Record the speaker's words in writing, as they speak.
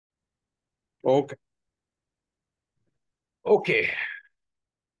Okay. Okay.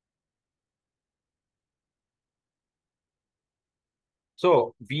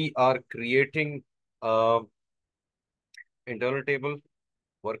 So we are creating a internal table,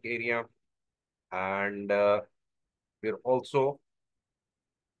 work area, and we're also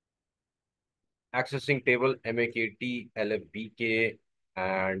accessing table MAKT, LFBK,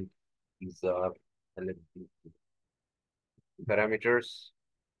 and these are LFBK parameters.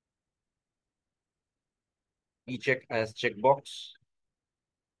 E check as checkbox.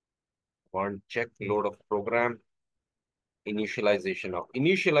 One check load of program. Initialization. Now,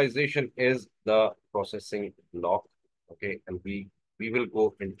 initialization is the processing block. Okay, and we will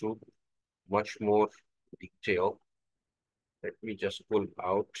go into much more detail. Let me just pull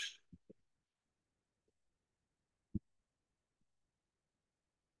out.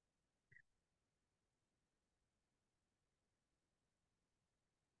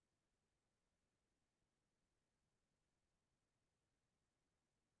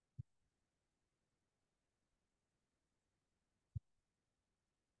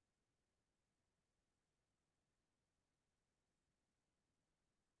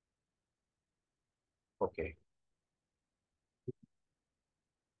 Okay,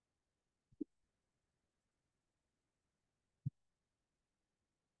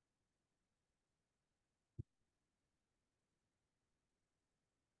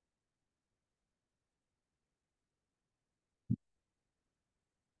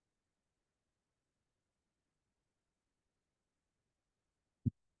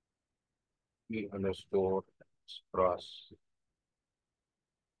 E underscore cross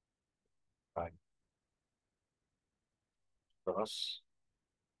I cross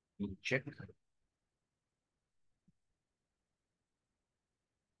E check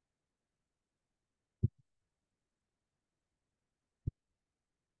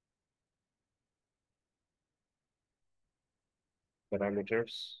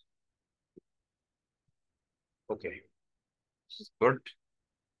parameters. Okay, this is good.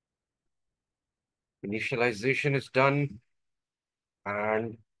 Initialization is done,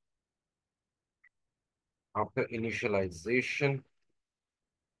 and after initialization,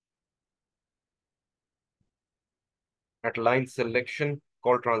 at line selection,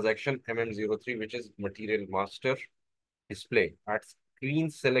 call transaction MM03, which is material master display. At screen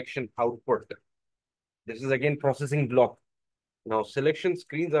selection output, this is again processing block. Now, selection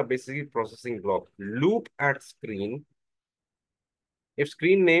screens are basically processing block. Loop at screen. If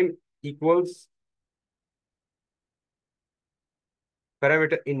screen name equals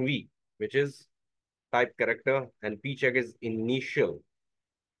parameter in V, which is type character, and P check is initial.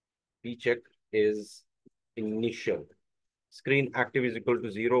 P check is initial. Screen active is equal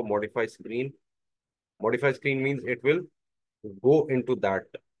to 0. Modify screen. Modify screen means it will go into that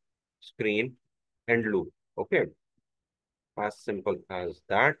screen and loop. Okay. As simple as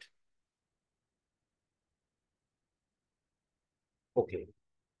that. Okay.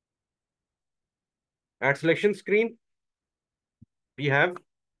 At selection screen, we have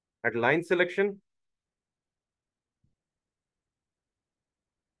at line selection,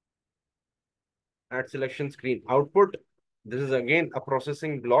 at selection screen output. This is again a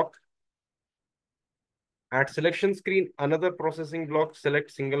processing block. At selection screen, another processing block,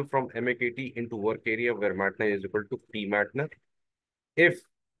 select single from MAKT into work area where matner is equal to P matner. If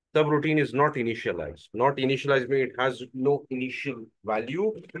subroutine is not initialized means it has no initial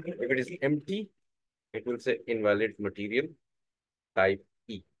value. If it is empty, it will say invalid material type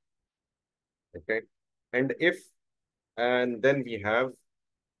E. Okay. And if, and then we have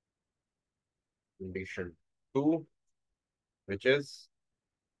condition 2, which is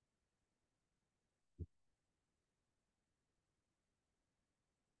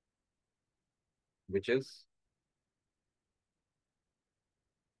which is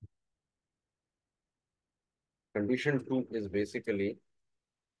condition 2 is basically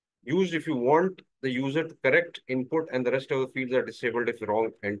used if you want the user to correct input and the rest of the fields are disabled if wrong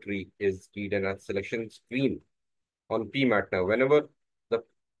entry is keyed in a selection screen on PMATNA. Whenever the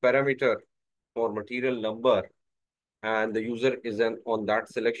parameter for material number and the user is on that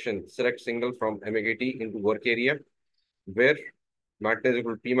selection, select single from MAKT into work area where matna is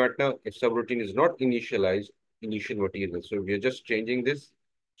equal to PMATNA. If subroutine is not initialized, initial material. So we are just changing this.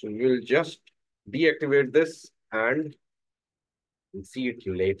 So we will just deactivate this and we'll see it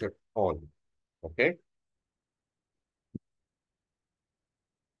later on. Okay.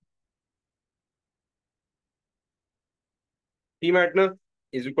 PMATNA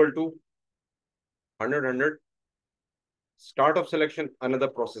is equal to 100, start of selection, another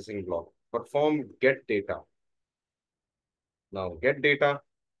processing block. Perform get data. Now get data.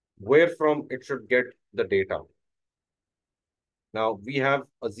 where from it should get the data. Now we have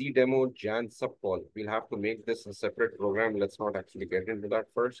a Z demo Jan subcall. We'll have to make this a separate program. Let's not actually get into that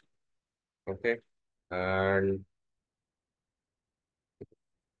first. Okay. And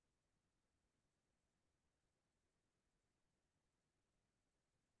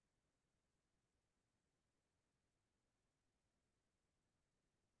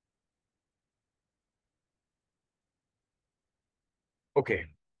okay,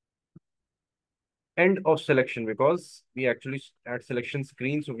 end of selection because we actually add selection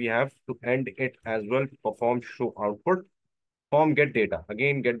screen. So we have to end it as well. Perform show output. Form get data.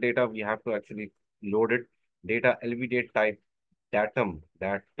 Again, get data. We have to actually load it. Data LV date type datum.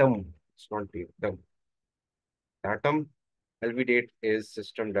 Datum. It's not datum. Datum. LV date is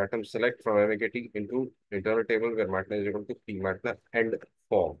system datum. Select from MAKT into internal table where matna is equal to p matna end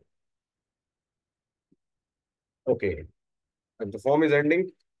form. Okay. And the form is ending.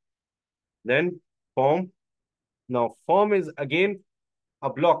 Then form. Now form is again a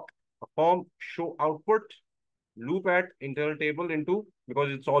block. A form show output loop at internal table into because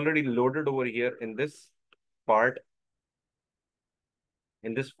it's already loaded over here in this part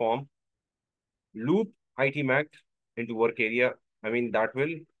in this form. Loop itmac into work area. I mean, that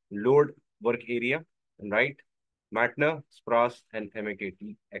will load work area, right? Matner, Spras, and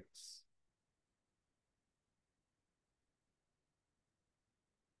MAKTX.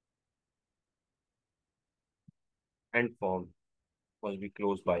 End form must be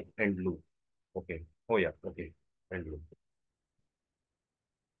closed by end loop. Okay. Oh, yeah. Okay. End loop.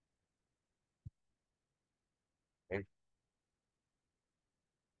 Okay.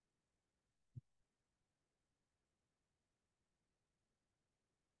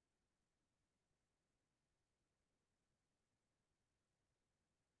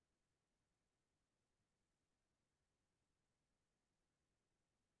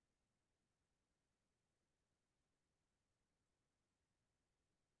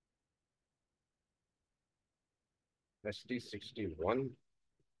 ST61,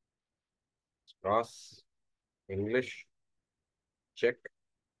 Spras, English, check,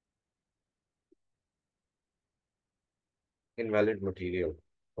 invalid material.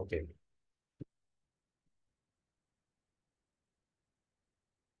 Okay.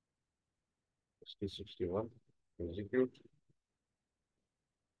 ST61, execute.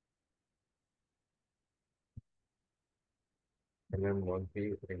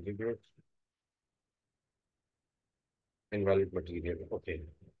 MM1P, execute. Invalid material. Okay.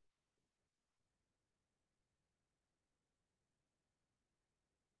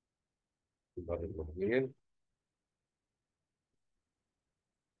 Invalid material.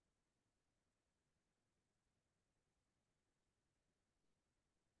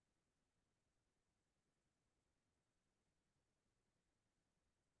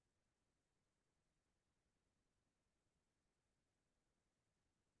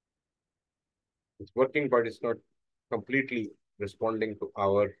 It's working, but it's not completely responding to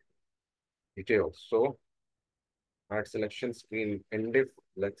our details. So add selection screen end if.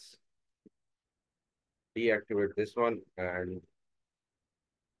 Let's deactivate this one and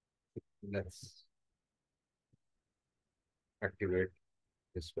let's activate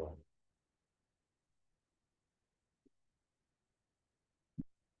this one.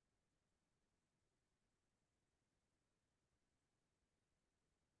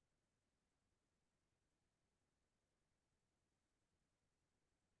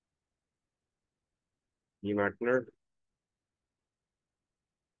 Ematner,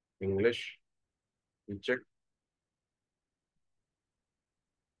 English, check,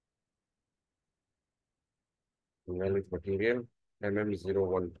 invalid material,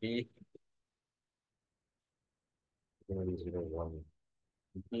 MM01P,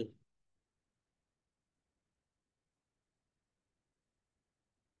 MM01P.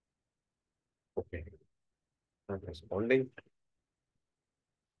 Okay, not responding.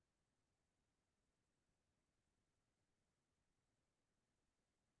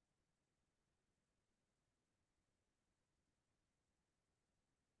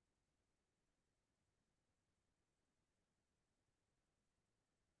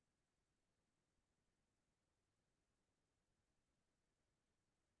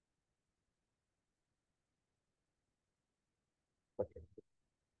 Okay,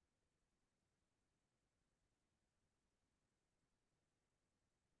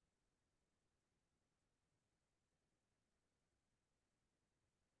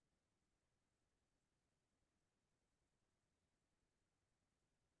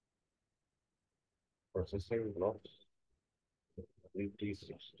 processing blocks,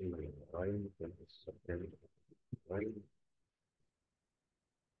 3T69, 9, 22nd, 9.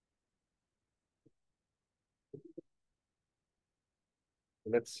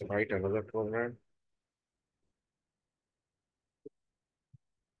 Let's write another program.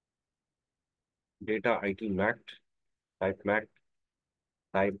 Data IT mapped, type mapped,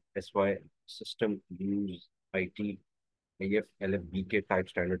 type SY system use IT AF LFBK type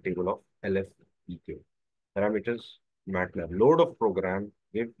standard table of LFBK. Parameters matter. Load of program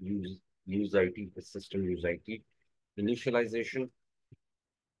if use IT is system use IT. Initialization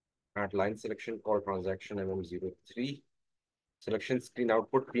at line selection call transaction MM03. Selection screen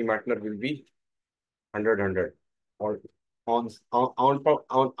output P Matner will be 100. Or on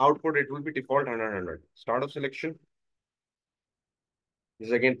output it will be default 100. Start of selection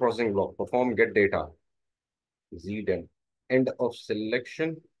is again processing block. Perform get data. Z done. End of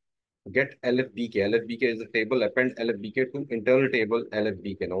selection. Get LFBK. LFBK is the table. Append LFBK to internal table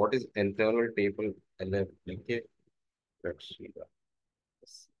LFBK. Now, what is internal table LFBK? Let's see that.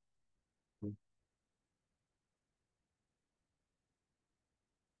 Yes.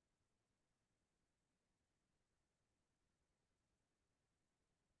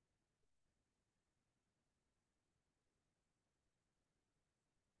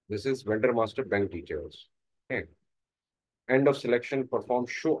 This is vendor master bank details. Okay. End of selection. Perform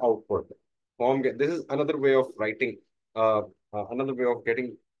show output. Form get. This is another way of writing. Uh, Another way of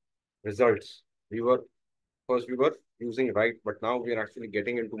getting results. We were first we were using write, but now we are actually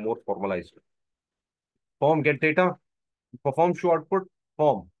getting into more formalized. Form get data. Perform show output.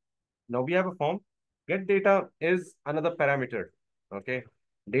 Form. Now we have a form. Get data is another parameter. Okay.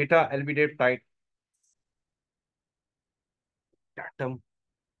 Data LB date type datum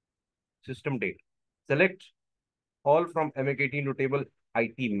system date. Select all from MAK18 to table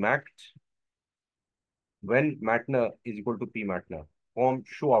IT mapped when Matner is equal to P Matner. Form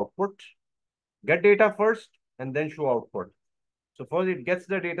show output. Get data first and then show output. So first it gets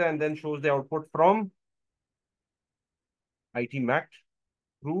the data and then shows the output from IT mapped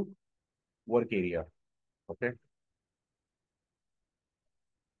through work area. Okay.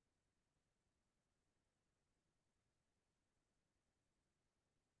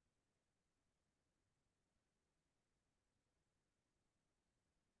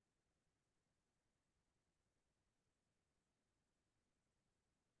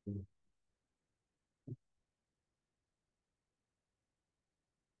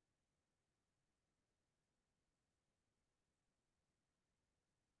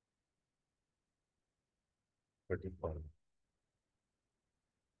 35.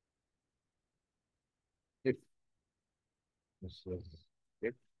 If this is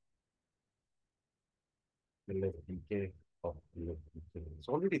if LFDK of LFDK. It's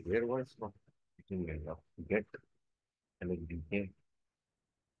already there. Why it's not picking it up? Get LFDK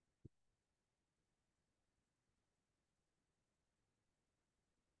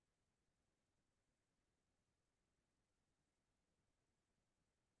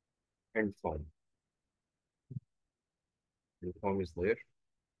and form. The form is there.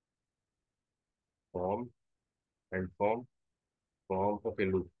 Form and form. Form. Okay,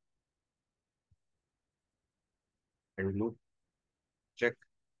 loop and loop. Check.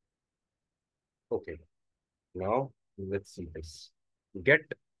 Okay. Now let's see this. Get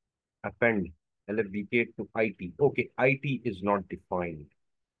append LFDK to IT. Okay, IT is not defined.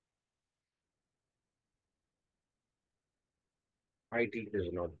 IT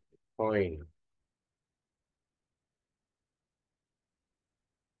is not defined.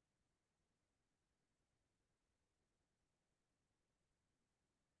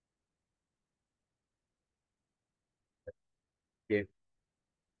 Okay.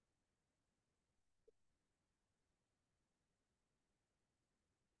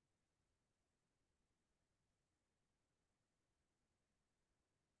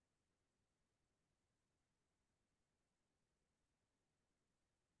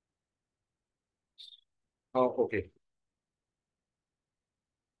 Oh, okay.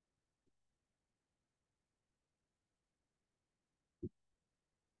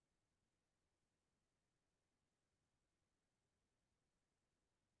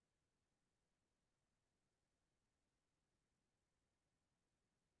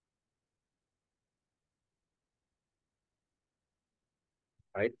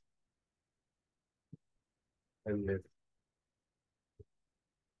 Right. And then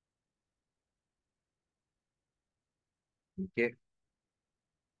okay.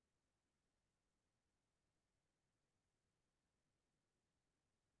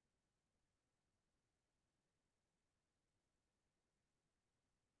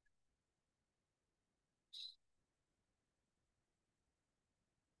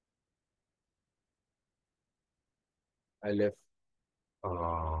 I left.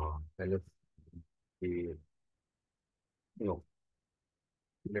 I left the no.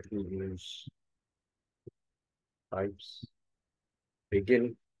 Let me use types.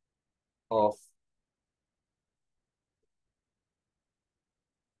 Begin of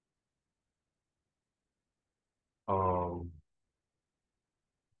um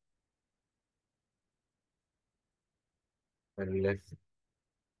and left.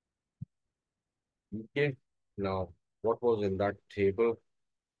 Okay. Now, what was in that table?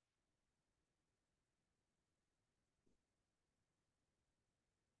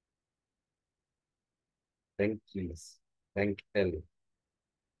 Bank keys. Bank L.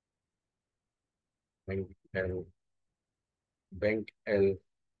 Bank L. Bank L.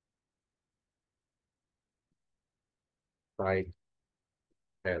 Type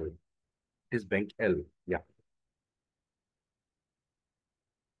L. Is Bank L. Yeah.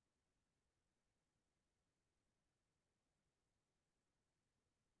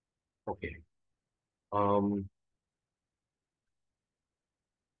 Okay. Um,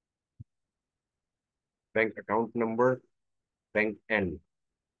 bank account number. Bank N.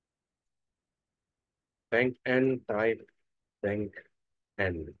 Bank N. Type Bank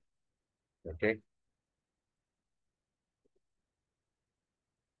N. Okay.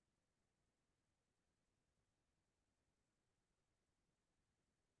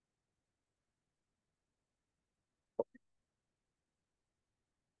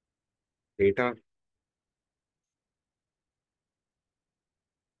 Data.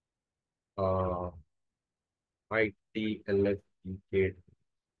 Uh, ITLFEK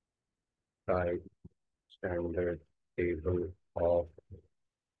type standard table of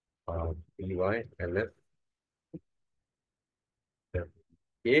PYLF.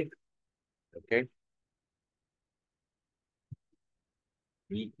 Okay. Okay.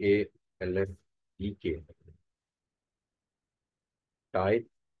 PALFEK type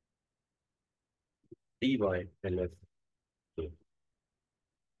TYLFK.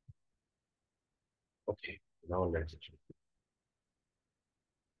 Okay. Now let's check.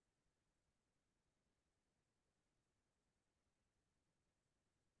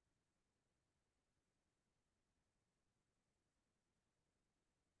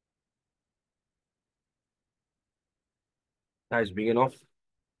 Nice. Begin off.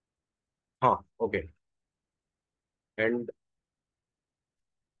 Huh. Okay. End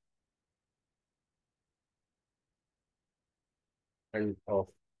end of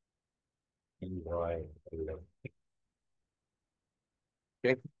PYLF.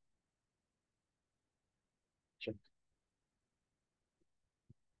 Okay. Check.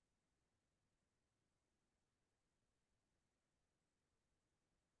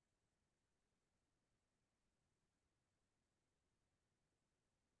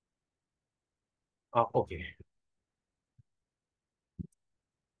 Okay.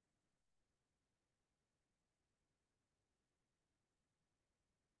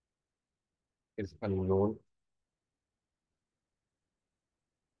 Is unknown.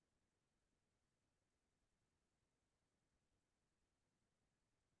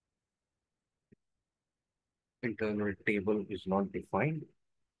 Internal table is not defined.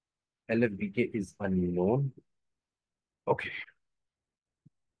 LFBK is unknown. Okay.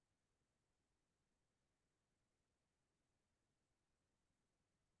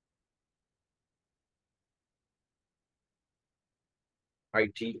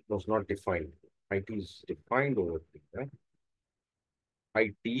 IT was not defined. IT is defined over here.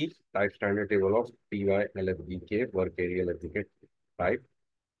 IT type standard table of TYLFBK work area LFBK type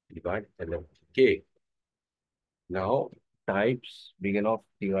TYLFBK. Now types begin of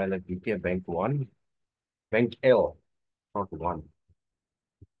TYLFBK bank one, bank L, not one,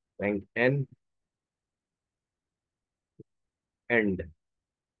 bank N, end,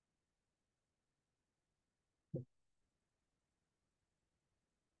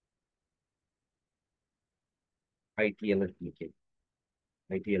 ITLFBK,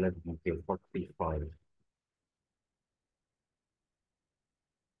 ITLFBK 45.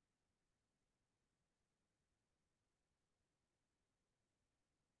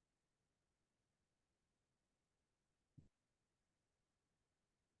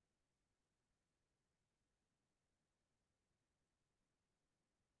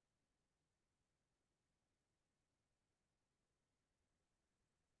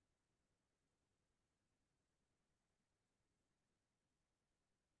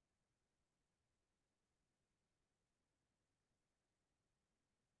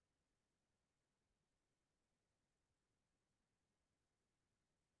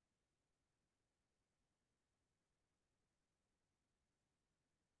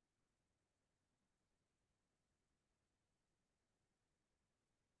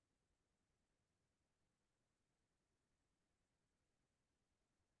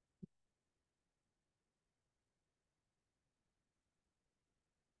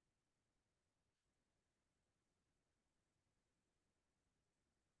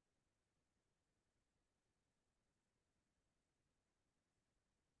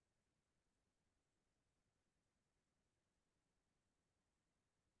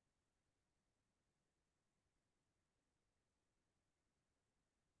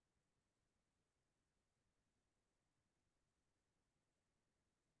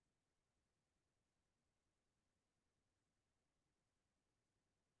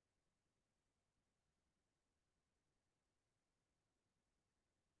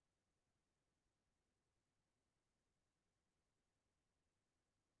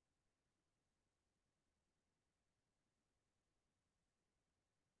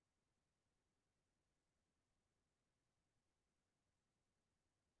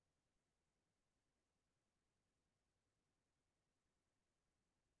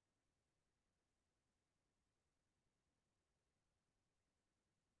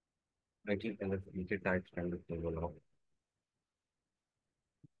 IT and the type kind of thing along.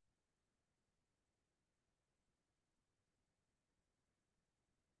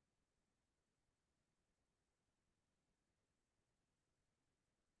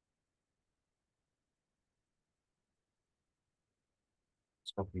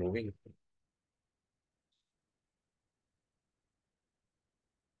 Stop moving.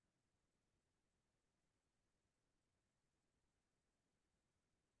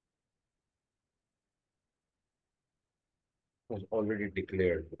 Was already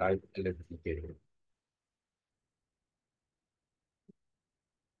declared type LFTK.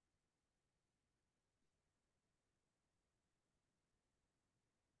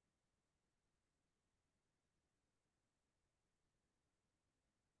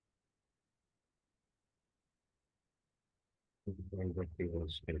 And what they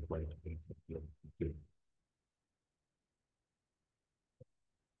was quite okay.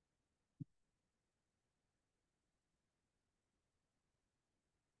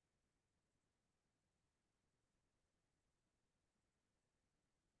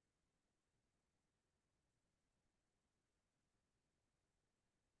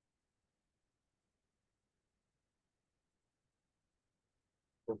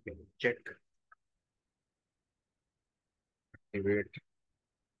 Okay. Check. Activate.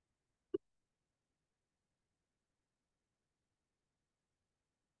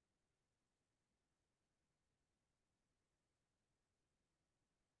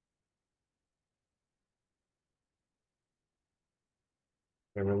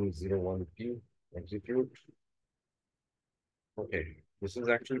 MM01P. Execute. Okay. This is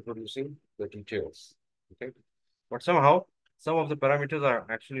actually producing the details. Okay. But somehow, some of the parameters are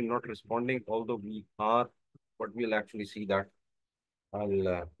actually not responding, although we are, but we'll actually see that.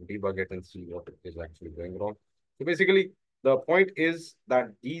 I'll debug it and see what is actually going wrong. So basically, the point is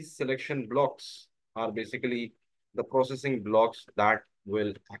that these selection blocks are basically the processing blocks that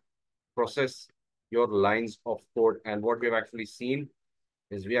will process your lines of code. And what we have actually seen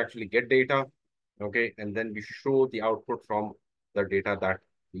is we actually get data, okay, and then we show the output from the data that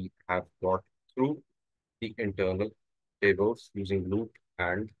we have got through the internal tables using loop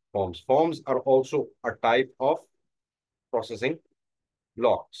and forms. Forms are also a type of processing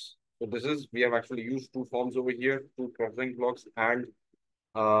blocks. So this is, we have actually used two forms over here, two processing blocks and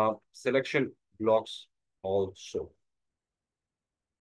selection blocks also.